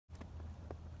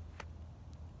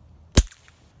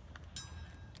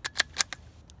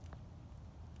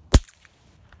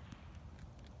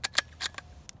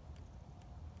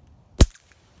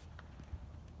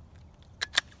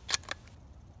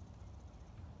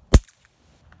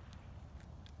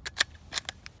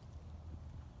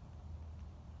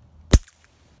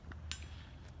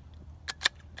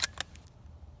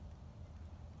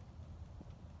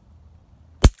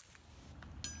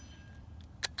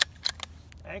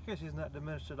accuracy's not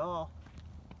diminished at all.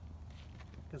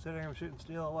 Considering I'm shooting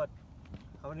steel at what?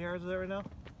 How many yards is it right now?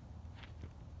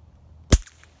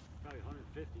 Probably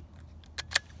 150.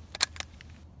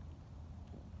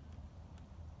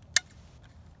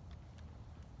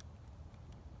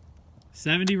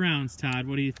 $70 rounds, Todd.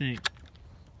 What do you think?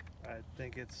 I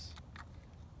think it's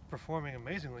performing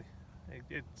amazingly.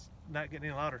 It's not getting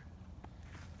any louder.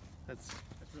 That's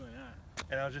really not.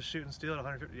 And I was just shooting steel at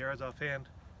 150 yards offhand,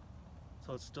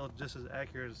 so it's still just as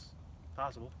accurate as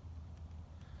possible.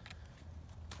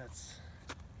 That's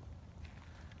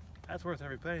worth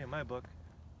every penny in my book.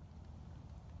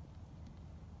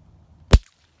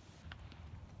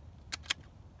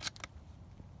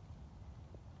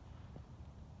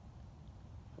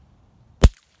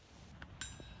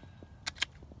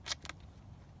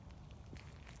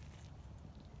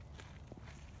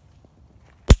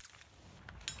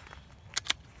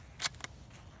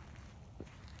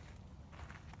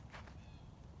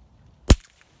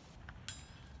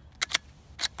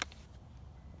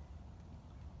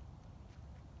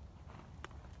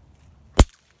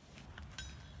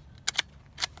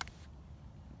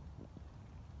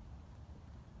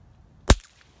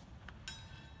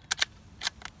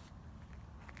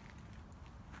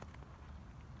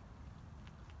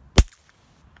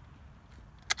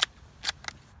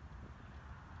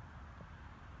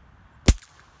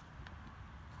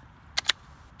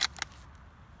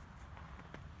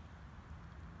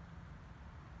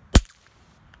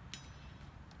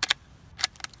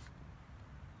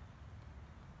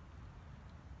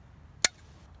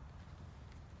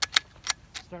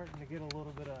 Starting to get a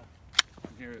little bit of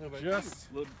Just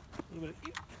a little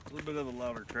bit of a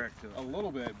louder crack to it. A little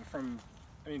bit,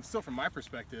 but still from my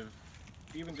perspective,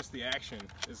 even just the action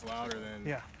is louder than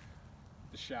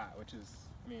the shot, which is,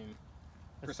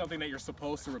 for something that you're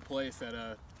supposed to replace at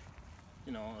a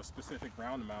specific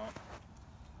round amount.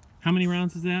 How many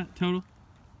rounds is that total?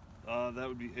 That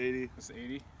would be 80. It's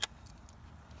 80.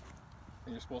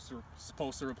 And you're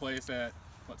supposed to replace at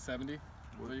what, 70?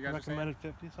 What you guys recommended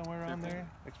 50, somewhere around 50. There.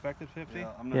 Expected 50. Yeah,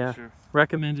 I'm not sure.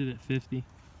 Recommended at 50.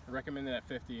 Recommended at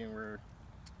 50, and we're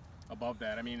above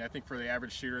that. I think for the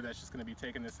average shooter that's just going to be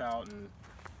taking this out and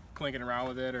clinking around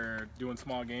with it or doing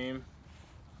small game,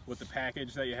 with the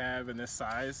package that you have in this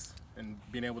size and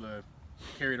being able to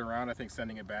carry it around, I think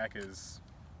sending it back is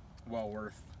well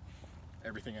worth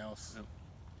everything else. Yep.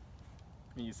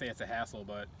 You say it's a hassle,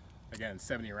 but again,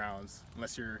 70 rounds,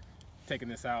 unless you're taking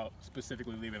this out,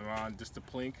 specifically leaving it on just to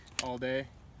plink all day.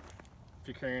 If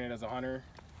you're carrying it as a hunter,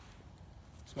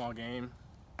 small game,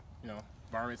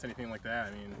 varmints, anything like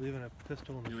that, leaving a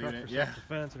pistol in the truck for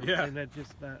self-defense and everything, that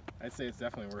just not. I'd say it's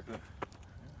definitely worth it.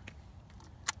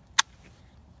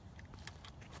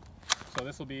 So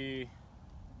this will be.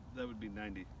 That would be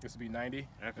 90. This would be 90.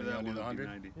 After that, we'll do the 100.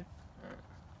 90. Yeah. All right.